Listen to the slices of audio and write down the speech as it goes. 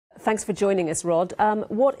Thanks for joining us, Rod.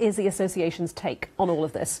 What is the association's take on all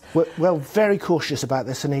of this? Well, very cautious about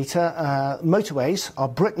this, Anita. Motorways are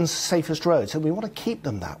Britain's safest roads, and we want to keep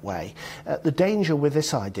them that way. The danger with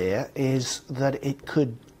this idea is that it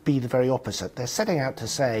could be the very opposite. They're setting out to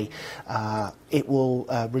say it will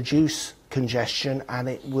reduce congestion and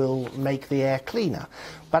it will make the air cleaner.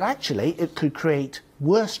 But actually, it could create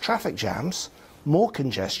worse traffic jams, more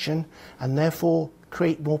congestion, and therefore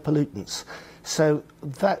create more pollutants. So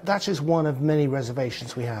that is one of many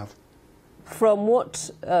reservations we have. From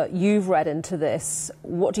what you've read into this,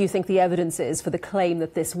 what do you think the evidence is for the claim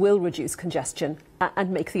that this will reduce congestion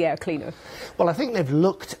and make the air cleaner? Well, I think they've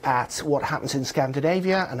looked at what happens in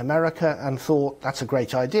Scandinavia and America and thought that's a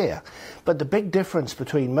great idea. But the big difference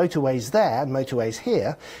between motorways there and motorways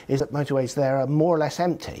here is that motorways there are more or less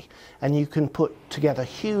empty, and you can put together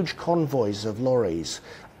huge convoys of lorries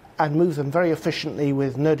and move them very efficiently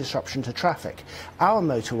with no disruption to traffic. Our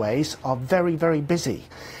motorways are very, very busy.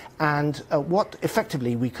 And what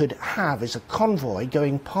effectively we could have is a convoy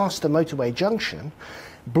going past a motorway junction,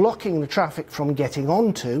 blocking the traffic from getting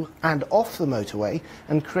onto and off the motorway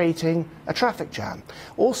and creating a traffic jam.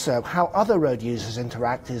 Also, how other road users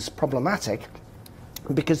interact is problematic,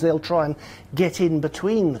 because they'll try and get in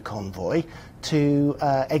between the convoy to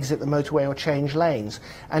exit the motorway or change lanes.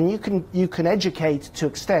 And you can educate to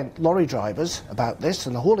extent lorry drivers about this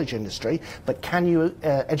and the haulage industry, but can you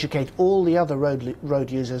educate all the other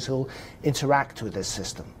road users who'll interact with this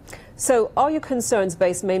system? So are your concerns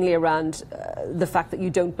based mainly around the fact that you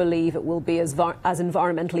don't believe it will be as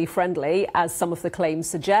environmentally friendly as some of the claims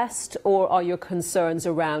suggest, or are your concerns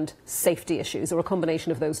around safety issues, or a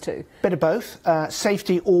combination of those two? Bit of both.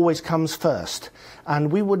 Safety always comes first,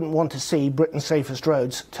 and we wouldn't want to see Britain's safest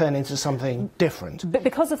roads turn into something different. But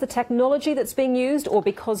because of the technology that's being used, or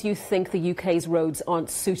because you think the UK's roads aren't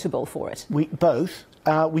suitable for it? Both.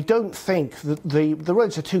 We don't think that the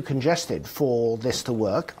roads are too congested for this to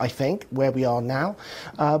work, I think, where we are now.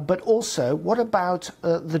 But also, what about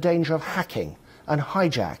the danger of hacking and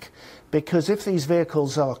hijack? Because if these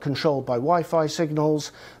vehicles are controlled by Wi-Fi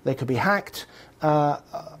signals, they could be hacked.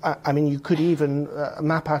 I mean, you could even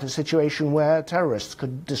map out a situation where terrorists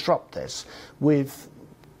could disrupt this, with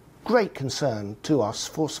great concern to us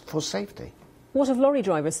for safety. What have lorry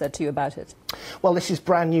drivers said to you about it? Well, this is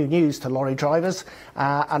brand new news to lorry drivers,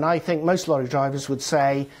 and I think most lorry drivers would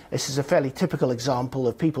say this is a fairly typical example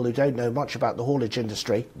of people who don't know much about the haulage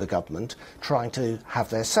industry, the government, trying to have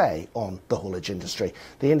their say on the haulage industry,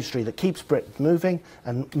 the industry that keeps Britain moving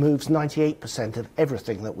and moves 98% of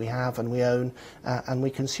everything that we have and we own and we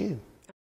consume.